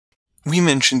we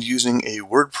mentioned using a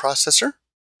word processor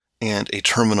and a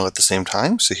terminal at the same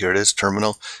time. So here it is,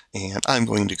 terminal, and I'm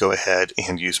going to go ahead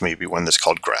and use maybe one that's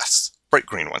called Grass, bright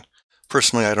green one.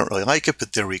 Personally, I don't really like it,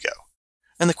 but there we go.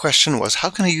 And the question was, how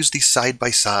can I use these side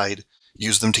by side,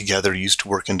 use them together, use to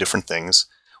work in different things?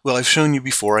 Well, I've shown you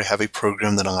before, I have a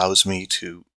program that allows me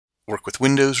to work with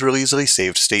Windows really easily,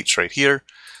 saved states right here.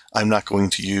 I'm not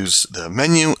going to use the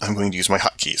menu, I'm going to use my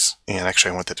hotkeys. And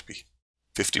actually I want that to be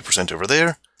 50% over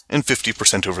there and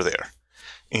 50% over there.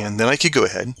 And then I could go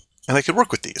ahead and I could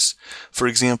work with these. For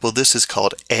example, this is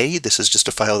called A. This is just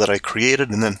a file that I created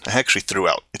and then I actually threw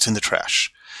out. It's in the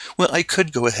trash. Well, I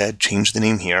could go ahead, change the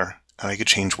name here, and I could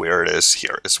change where it is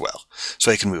here as well.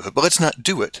 So I can move it. But let's not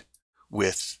do it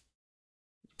with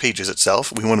Pages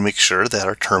itself. We want to make sure that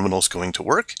our terminal is going to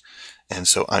work. And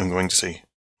so I'm going to say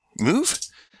move.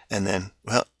 And then,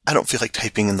 well, I don't feel like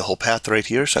typing in the whole path right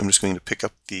here, so I'm just going to pick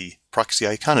up the proxy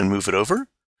icon and move it over.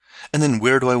 And then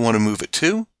where do I want to move it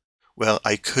to? Well,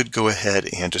 I could go ahead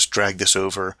and just drag this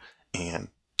over and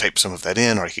type some of that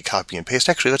in, or I could copy and paste.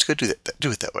 Actually, let's go do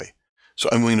it that way. So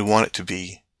I'm going to want it to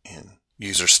be in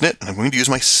user snit, and I'm going to use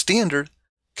my standard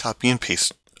copy and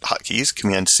paste hotkeys,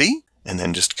 Command C, and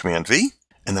then just Command V.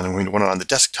 And then I'm going to want it on the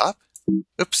desktop.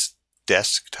 Oops,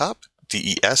 desktop,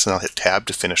 DES, and I'll hit Tab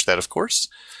to finish that, of course.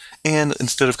 And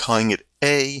instead of calling it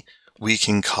A, we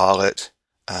can call it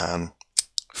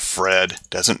Fred,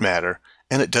 doesn't matter.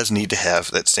 And it does need to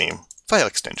have that same file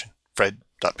extension,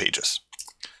 fred.pages.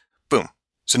 Boom.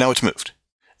 So now it's moved.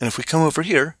 And if we come over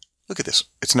here, look at this.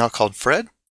 It's now called Fred.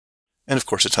 And of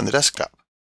course, it's on the desktop.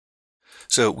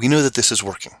 So we know that this is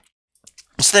working.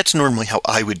 So that's normally how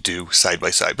I would do side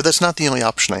by side, but that's not the only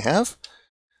option I have.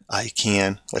 I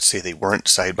can, let's say they weren't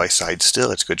side by side still.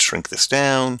 Let's go shrink this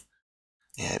down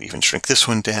and even shrink this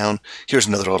one down. Here's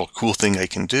another little cool thing I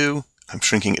can do. I'm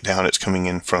shrinking it down. It's coming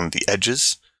in from the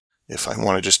edges. If I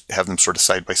want to just have them sort of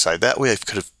side by side that way, I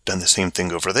could have done the same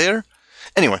thing over there.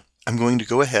 Anyway, I'm going to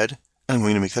go ahead and I'm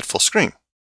going to make that full screen.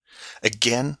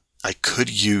 Again, I could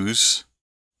use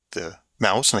the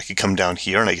mouse and I could come down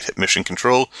here and I could hit Mission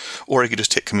Control, or I could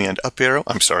just hit Command Up Arrow.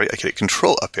 I could hit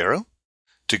Control Up Arrow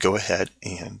to go ahead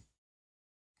and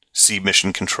see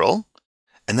Mission Control.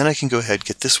 And then I can go ahead,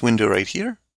 get this window right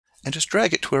here, and just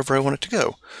drag it to wherever I want it to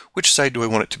go. Which side do I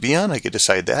want it to be on? I could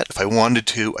decide that. If I wanted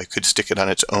to, I could stick it on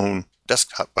its own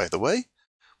desktop, by the way.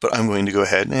 But I'm going to go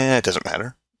ahead, it doesn't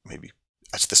matter. Maybe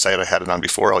that's the side I had it on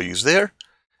before, I'll use there.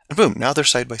 And boom, now they're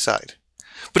side by side.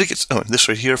 But it gets, this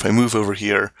right here, if I move over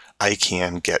here, I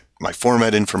can get my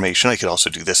format information. I could also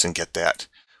do this and get that.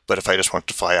 But if I just want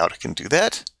to fly out, I can do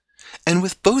that. And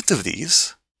with both of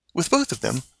these, with both of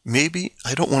them, maybe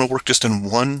I don't want to work just in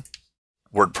one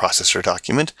word processor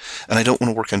document, and I don't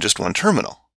want to work on just one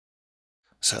terminal.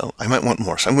 So I might want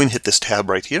more. So I'm going to hit this tab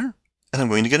right here, and I'm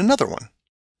going to get another one.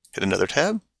 Hit another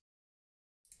tab,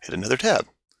 hit another tab.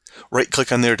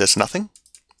 Right-click on there does nothing.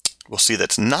 We'll see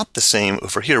that's not the same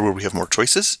over here where we have more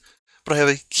choices, but I have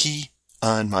a key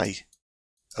on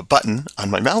a button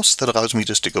on my mouse that allows me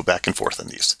just to go back and forth on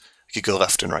these. I could go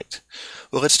left and right.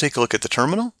 Well, let's take a look at the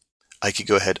terminal. I could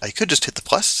go ahead, I could just hit the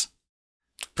plus,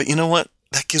 but you know what?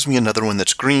 That gives me another one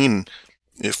that's green.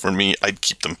 If for me, I'd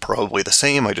keep them probably the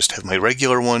same. I just have my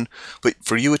regular one, but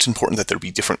for you, it's important that there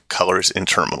be different colors in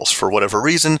terminals. For whatever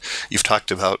reason, you've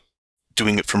talked about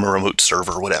doing it from a remote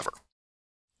server or whatever.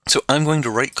 So I'm going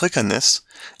to right-click on this,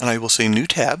 and I will say New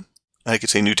Tab. I could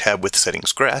say New Tab with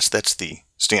Settings Grass. That's the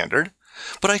standard.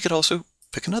 But I could also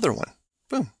pick another one.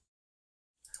 Boom.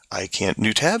 I can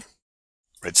New Tab,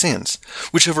 Red Sands.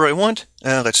 Whichever I want.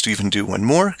 Let's even do one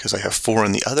more, because I have 4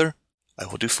 on the other. I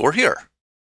will do 4 here.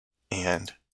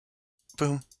 And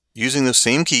boom. Using those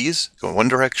same keys, go in one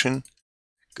direction,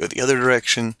 go the other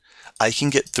direction, I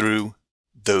can get through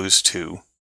those two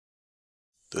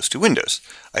windows.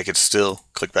 I could still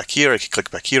click back here, I could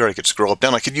click back here, I could scroll up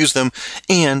down, I could use them,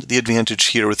 and the advantage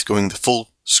here with going the full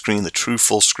screen, the true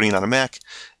full screen on a Mac,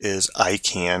 is I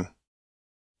can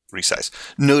resize.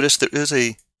 Notice there is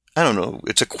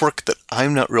it's a quirk that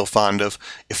I'm not real fond of.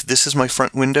 If this is my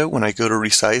front window, when I go to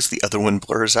resize, the other one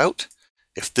blurs out.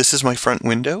 If this is my front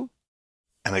window,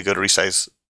 and I go to resize,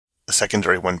 the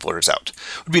secondary one blurs out.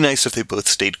 It would be nice if they both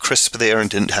stayed crisp there and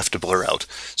didn't have to blur out.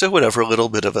 So whatever, a little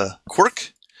bit of a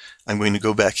quirk. I'm going to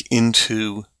go back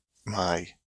into my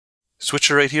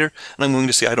switcher right here, and I'm going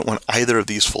to say I don't want either of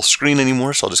these full screen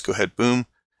anymore, so I'll just go ahead, boom,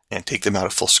 and take them out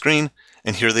of full screen.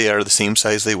 And here they are, the same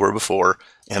size they were before,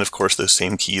 and of course those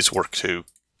same keys work to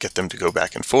get them to go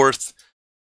back and forth.